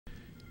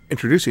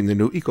Introducing the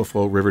new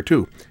EcoFlow River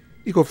 2.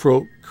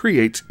 EcoFlow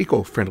creates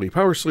eco-friendly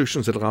power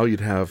solutions that allow you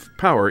to have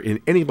power in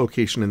any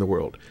location in the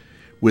world.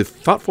 With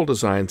thoughtful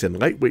designs and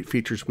lightweight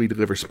features, we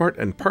deliver smart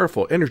and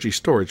powerful energy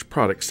storage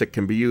products that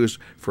can be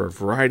used for a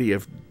variety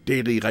of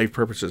daily life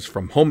purposes,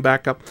 from home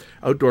backup,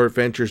 outdoor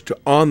adventures, to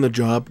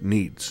on-the-job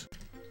needs.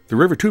 The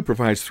River 2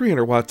 provides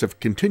 300 watts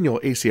of continual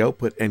AC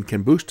output and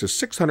can boost to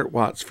 600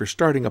 watts for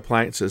starting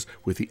appliances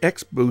with the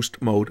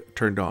X-Boost mode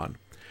turned on.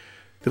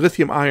 The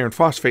lithium iron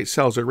phosphate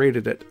cells are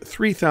rated at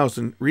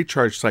 3,000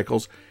 recharge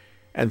cycles,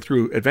 and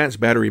through advanced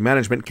battery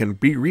management can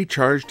be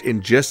recharged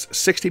in just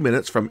 60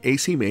 minutes from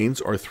AC mains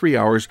or 3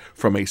 hours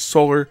from a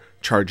solar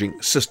charging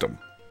system.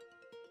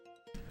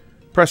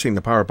 Pressing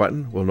the power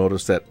button, we'll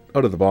notice that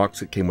out of the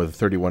box it came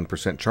with a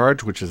 31%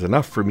 charge, which is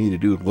enough for me to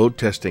do load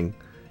testing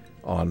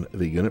on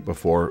the unit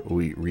before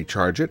we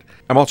recharge it.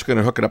 I'm also going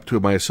to hook it up to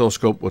my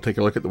oscilloscope. We'll take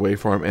a look at the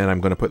waveform, and I'm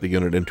going to put the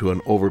unit into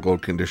an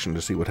overload condition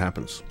to see what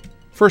happens.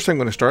 First, I'm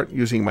going to start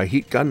using my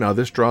heat gun. Now,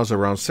 this draws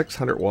around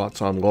 600 watts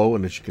on low,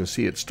 and as you can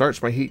see, it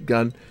starts my heat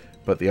gun,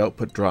 but the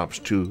output drops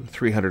to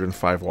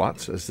 305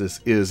 watts, as this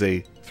is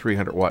a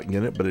 300 watt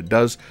unit, but it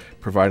does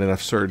provide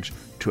enough surge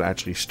to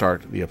actually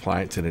start the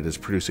appliance, and it is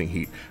producing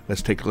heat.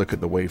 Let's take a look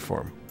at the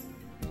waveform.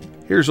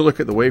 Here's a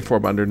look at the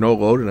waveform under no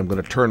load, and I'm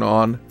going to turn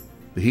on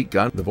the heat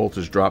gun. The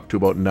voltage dropped to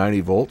about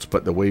 90 volts,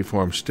 but the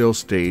waveform still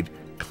stayed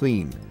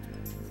clean,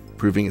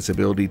 proving its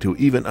ability to,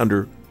 even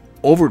under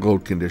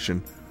overload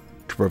condition,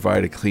 to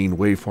provide a clean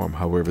waveform.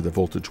 However, the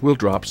voltage will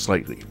drop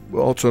slightly.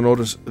 We'll also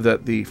notice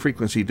that the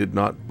frequency did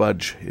not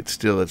budge. It's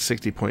still at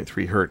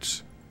 60.3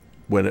 Hertz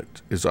when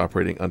it is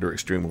operating under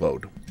extreme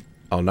load.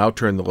 I'll now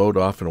turn the load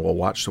off, and we'll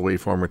watch the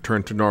waveform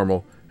return to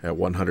normal at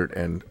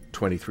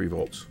 123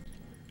 volts.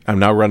 I'm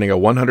now running a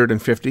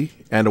 150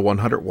 and a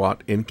 100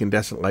 watt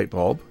incandescent light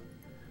bulb.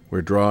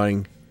 We're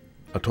drawing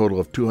a total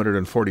of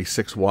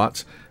 246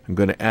 watts. I'm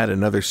going to add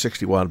another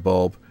 60 watt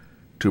bulb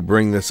to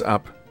bring this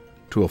up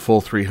to a full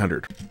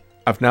 300.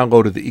 I've now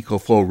loaded the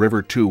EcoFlow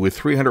River 2 with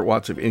 300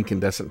 watts of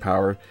incandescent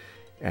power,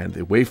 and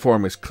the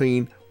waveform is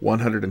clean,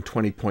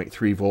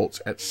 120.3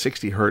 volts at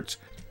 60 Hertz.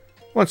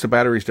 Once the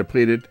battery is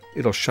depleted,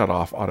 it'll shut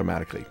off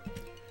automatically.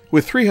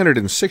 With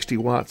 360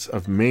 watts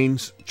of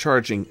mains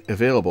charging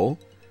available,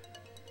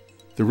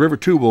 the River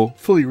 2 will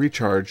fully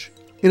recharge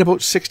in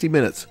about 60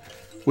 minutes,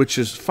 which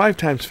is 5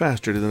 times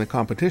faster than the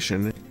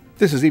competition.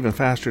 This is even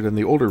faster than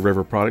the older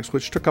River products,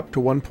 which took up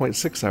to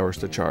 1.6 hours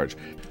to charge.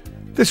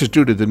 This is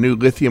due to the new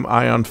lithium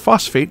iron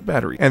phosphate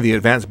battery and the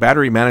advanced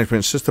battery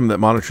management system that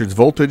monitors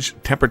voltage,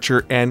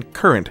 temperature, and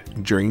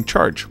current during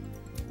charge.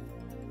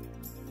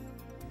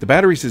 The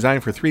battery is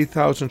designed for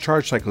 3,000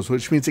 charge cycles,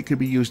 which means it can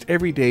be used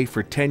every day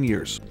for 10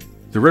 years.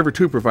 The River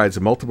 2 provides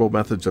multiple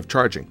methods of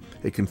charging.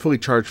 It can fully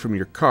charge from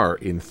your car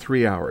in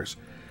 3 hours,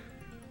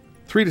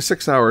 3 to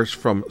 6 hours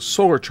from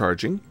solar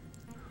charging,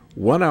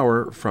 1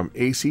 hour from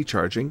AC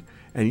charging,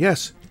 and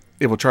yes,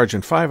 it will charge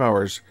in 5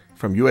 hours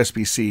from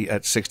USBC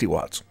at 60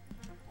 watts.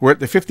 We're at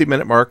the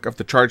 50-minute mark of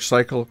the charge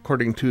cycle.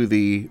 According to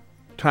the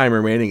time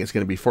remaining, it's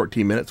going to be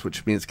 14 minutes,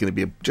 which means it's going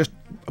to be just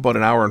about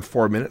an hour and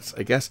 4 minutes,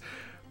 I guess.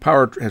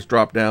 Power has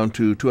dropped down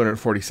to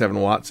 247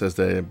 watts as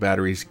the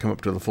batteries come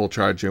up to the full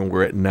charge, and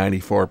we're at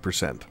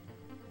 94%.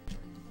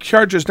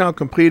 Charge is now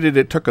completed.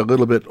 It took a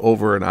little bit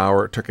over an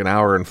hour. It took an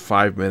hour and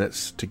 5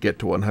 minutes to get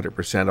to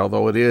 100%,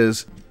 although it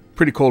is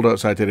pretty cold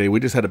outside today. We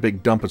just had a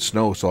big dump of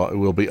snow, so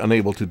we'll be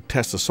unable to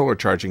test the solar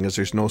charging as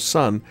there's no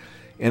sun,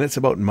 and it's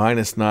about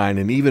 -9,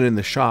 and even in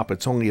the shop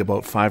it's only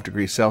about 5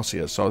 degrees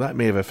Celsius, so that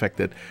may have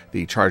affected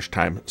the charge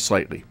time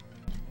slightly.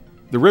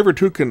 The River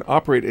 2 can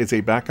operate as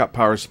a backup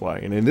power supply,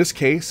 and in this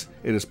case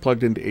it is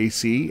plugged into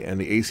AC,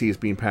 and the AC is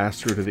being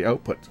passed through to the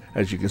output.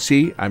 As you can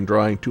see, I'm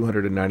drawing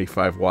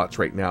 295 watts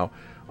right now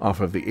off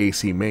of the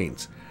AC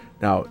mains.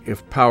 Now,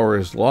 if power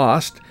is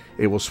lost,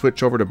 it will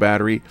switch over to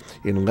battery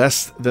in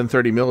less than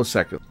 30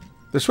 milliseconds.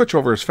 The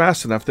switchover is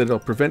fast enough that it'll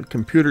prevent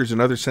computers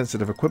and other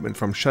sensitive equipment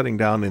from shutting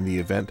down in the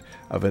event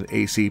of an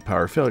AC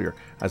power failure,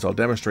 as I'll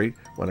demonstrate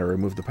when I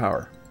remove the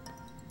power.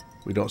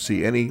 We don't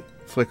see any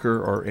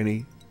flicker or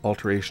any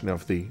alteration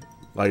of the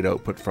light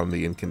output from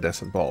the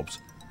incandescent bulbs.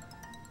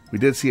 We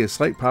did see a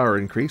slight power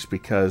increase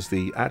because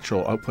the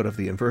actual output of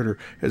the inverter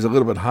is a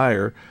little bit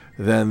higher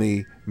than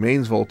the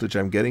mains voltage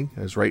I'm getting,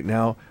 as right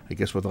now, I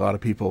guess with a lot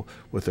of people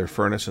with their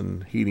furnace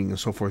and heating and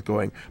so forth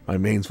going, my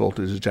mains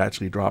voltage has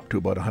actually dropped to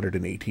about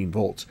 118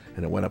 volts,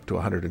 and it went up to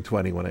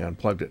 120 when I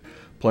unplugged it.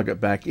 Plug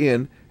it back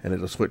in, and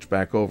it'll switch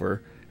back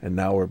over, and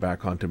now we're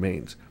back onto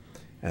mains.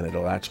 And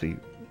it'll actually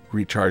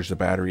recharge the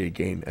battery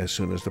again as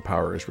soon as the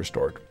power is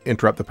restored.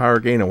 Interrupt the power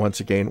again, and once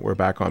again we're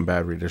back on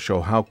battery to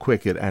show how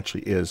quick it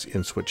actually is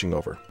in switching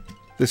over.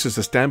 This is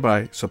a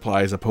standby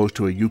supply as opposed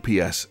to a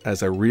UPS.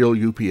 As a real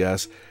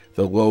UPS,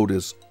 the load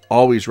is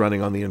always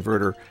running on the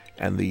inverter,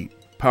 and the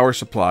power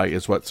supply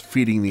is what's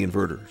feeding the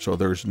inverter, so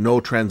there's no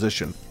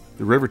transition.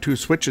 The River 2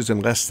 switches in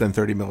less than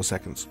 30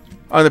 milliseconds.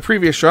 On the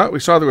previous shot, we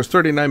saw there was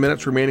 39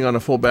 minutes remaining on a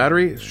full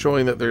battery,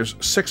 showing that there's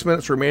 6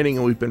 minutes remaining,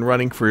 and we've been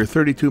running for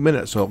 32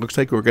 minutes. So it looks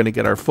like we're going to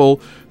get our full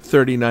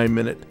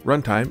 39-minute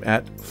runtime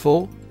at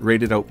full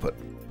rated output.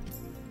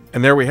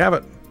 And there we have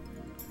it.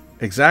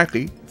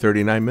 Exactly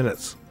 39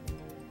 minutes.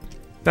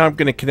 Now I'm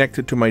going to connect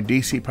it to my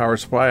DC power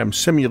supply. I'm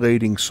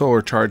simulating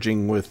solar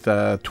charging with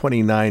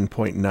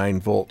 29.9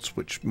 volts,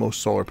 which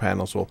most solar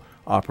panels will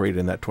operate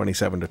in that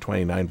 27 to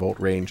 29 volt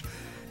range.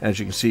 As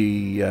you can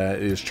see,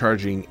 it is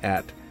charging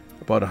at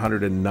about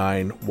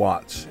 109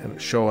 watts, and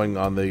it's showing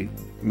on the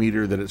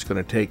meter that it's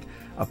going to take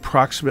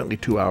approximately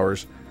 2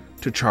 hours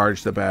to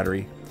charge the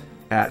battery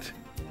at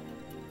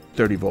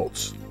 30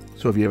 volts.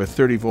 So if you have a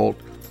 30 volt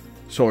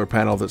solar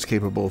panel that's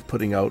capable of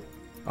putting out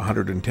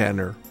 110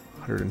 or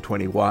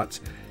 120 watts,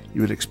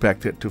 you would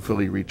expect it to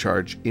fully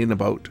recharge in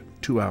about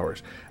 2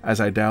 hours. As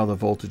I dial the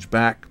voltage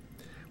back,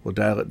 we'll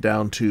dial it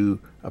down to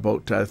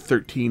about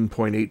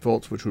 13.8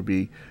 volts, which would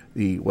be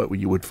what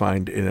you would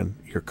find in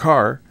your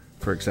car,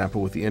 for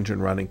example, with the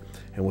engine running,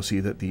 and we'll see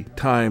that the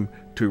time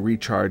to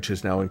recharge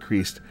has now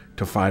increased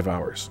to 5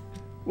 hours.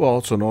 We'll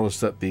also notice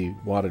that the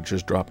wattage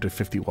has dropped to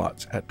 50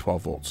 watts at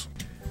 12 volts.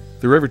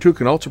 The River 2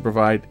 can also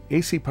provide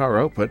AC power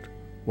output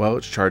while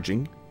it's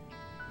charging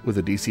with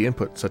a DC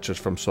input, such as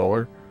from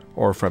solar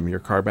or from your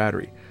car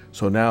battery.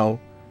 So now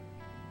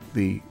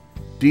the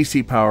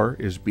DC power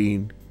is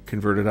being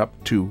converted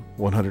up to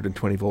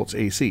 120 volts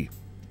AC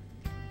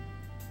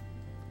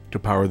to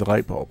power the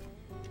light bulb.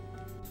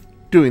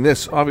 Doing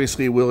this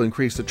obviously will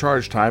increase the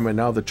charge time, and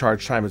now the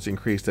charge time is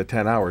increased to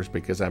 10 hours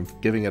because I'm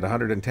giving it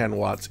 110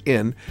 watts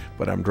in,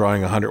 but I'm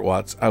drawing 100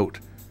 watts out.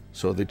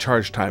 So the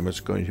charge time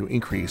is going to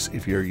increase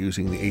if you're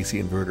using the AC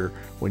inverter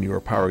when you are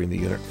powering the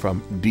unit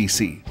from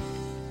DC.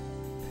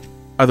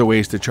 Other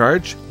ways to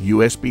charge: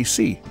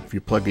 USB-C. If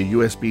you plug a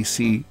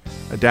USB-C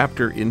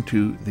adapter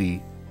into the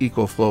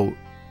EcoFlow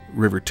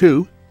River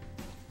 2,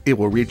 it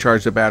will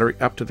recharge the battery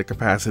up to the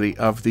capacity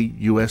of the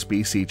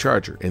USB-C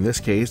charger. In this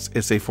case,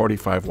 it's a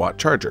 45 watt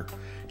charger.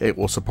 It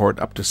will support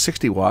up to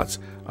 60 watts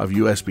of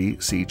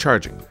USB-C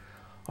charging.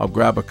 I'll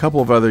grab a couple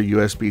of other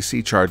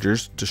USB-C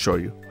chargers to show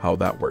you how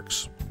that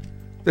works.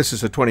 This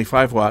is a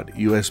 25 watt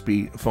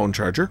USB phone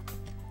charger,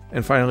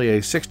 and finally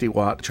a 60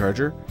 watt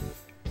charger,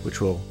 which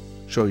will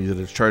show you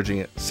that it's charging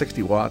at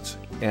 60 watts,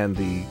 and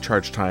the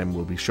charge time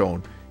will be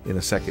shown in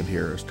a second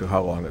here as to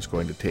how long it's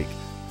going to take.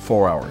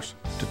 4 hours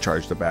to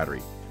charge the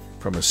battery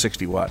from a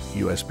 60 watt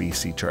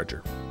USB-C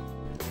charger.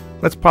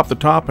 Let's pop the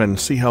top and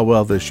see how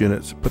well this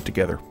unit's put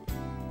together.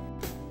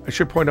 I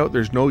should point out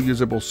there's no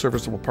usable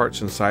serviceable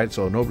parts inside,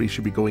 so nobody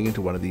should be going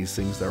into one of these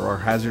things. There are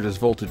hazardous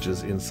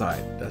voltages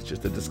inside. That's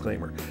just a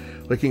disclaimer.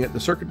 Looking at the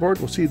circuit board,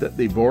 we'll see that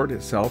the board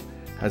itself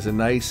has a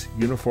nice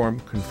uniform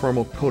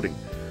conformal coating,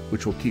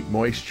 which will keep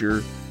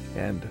moisture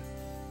and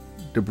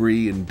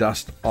debris and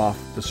dust off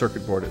the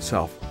circuit board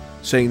itself.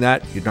 Saying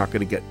that, you're not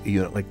going to get a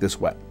unit like this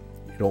wet.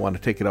 You don't want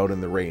to take it out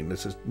in the rain.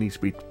 This needs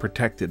to be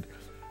protected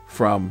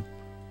from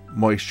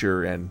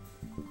moisture and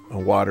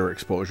water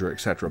exposure,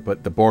 etc.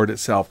 But the board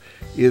itself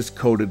is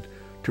coated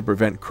to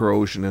prevent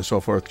corrosion and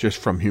so forth just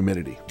from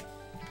humidity.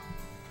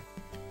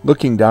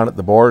 Looking down at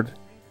the board,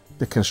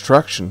 the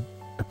construction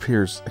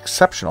appears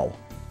exceptional.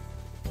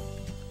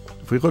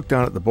 If we look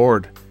down at the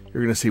board,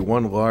 you're going to see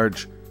one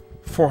large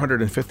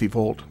 450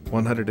 volt,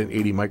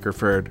 180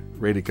 microfarad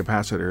rated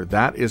capacitor.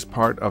 That is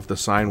part of the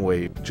sine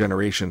wave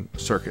generation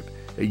circuit.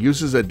 It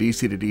uses a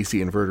DC to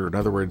DC inverter. In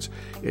other words,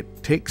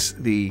 it takes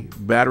the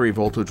battery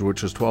voltage,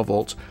 which is 12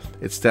 volts,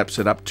 it steps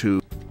it up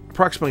to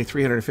approximately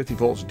 350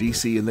 volts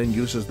DC, and then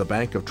uses the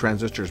bank of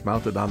transistors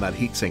mounted on that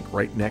heatsink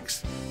right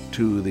next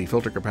to the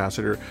filter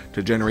capacitor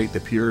to generate the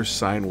pure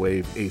sine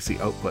wave AC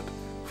output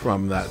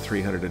from that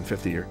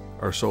 350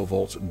 or so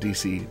volts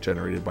DC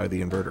generated by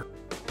the inverter.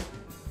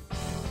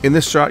 In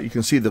this shot, you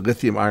can see the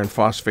lithium iron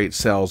phosphate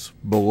cells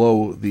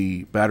below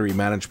the battery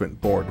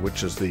management board,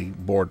 which is the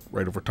board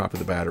right over top of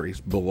the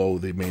batteries, below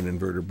the main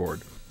inverter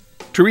board.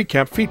 To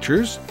recap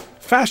features: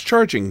 fast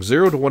charging,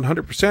 0 to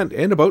 100%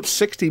 in about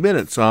 60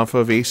 minutes off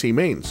of AC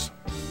mains.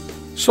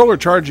 Solar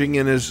charging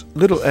in as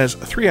little as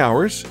 3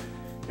 hours,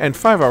 and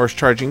 5 hours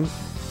charging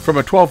from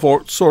a 12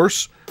 volt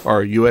source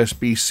or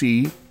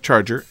USB-C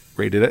charger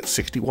rated at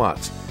 60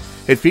 watts.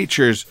 It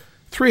features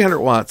 300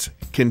 watts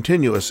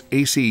continuous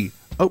AC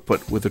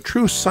output with a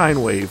true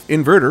sine wave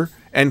inverter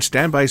and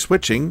standby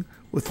switching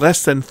with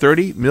less than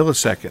 30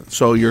 milliseconds,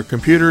 so your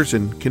computers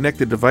and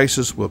connected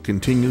devices will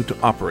continue to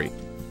operate.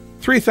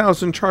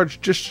 3,000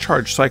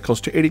 charge-discharge cycles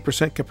to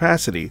 80%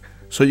 capacity,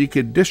 so you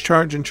could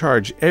discharge and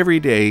charge every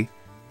day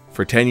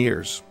for 10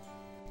 years.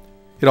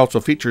 It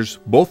also features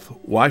both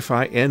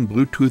Wi-Fi and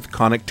Bluetooth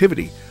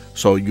connectivity,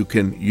 so you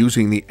can,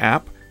 using the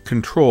app,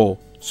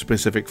 control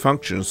specific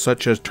functions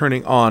such as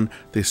turning on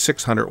the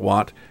 600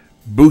 watt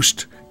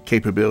boost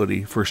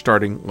capability for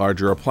starting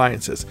larger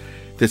appliances.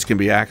 This can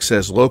be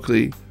accessed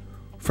locally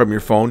from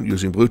your phone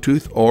using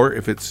Bluetooth, or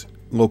if it's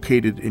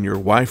located in your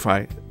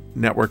Wi-Fi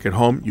network at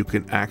home, you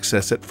can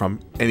access it from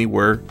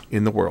anywhere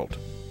in the world.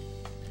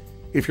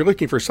 If you're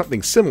looking for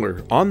something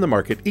similar on the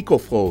market,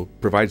 EcoFlow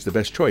provides the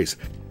best choice.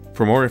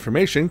 For more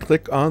information,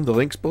 click on the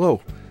links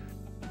below.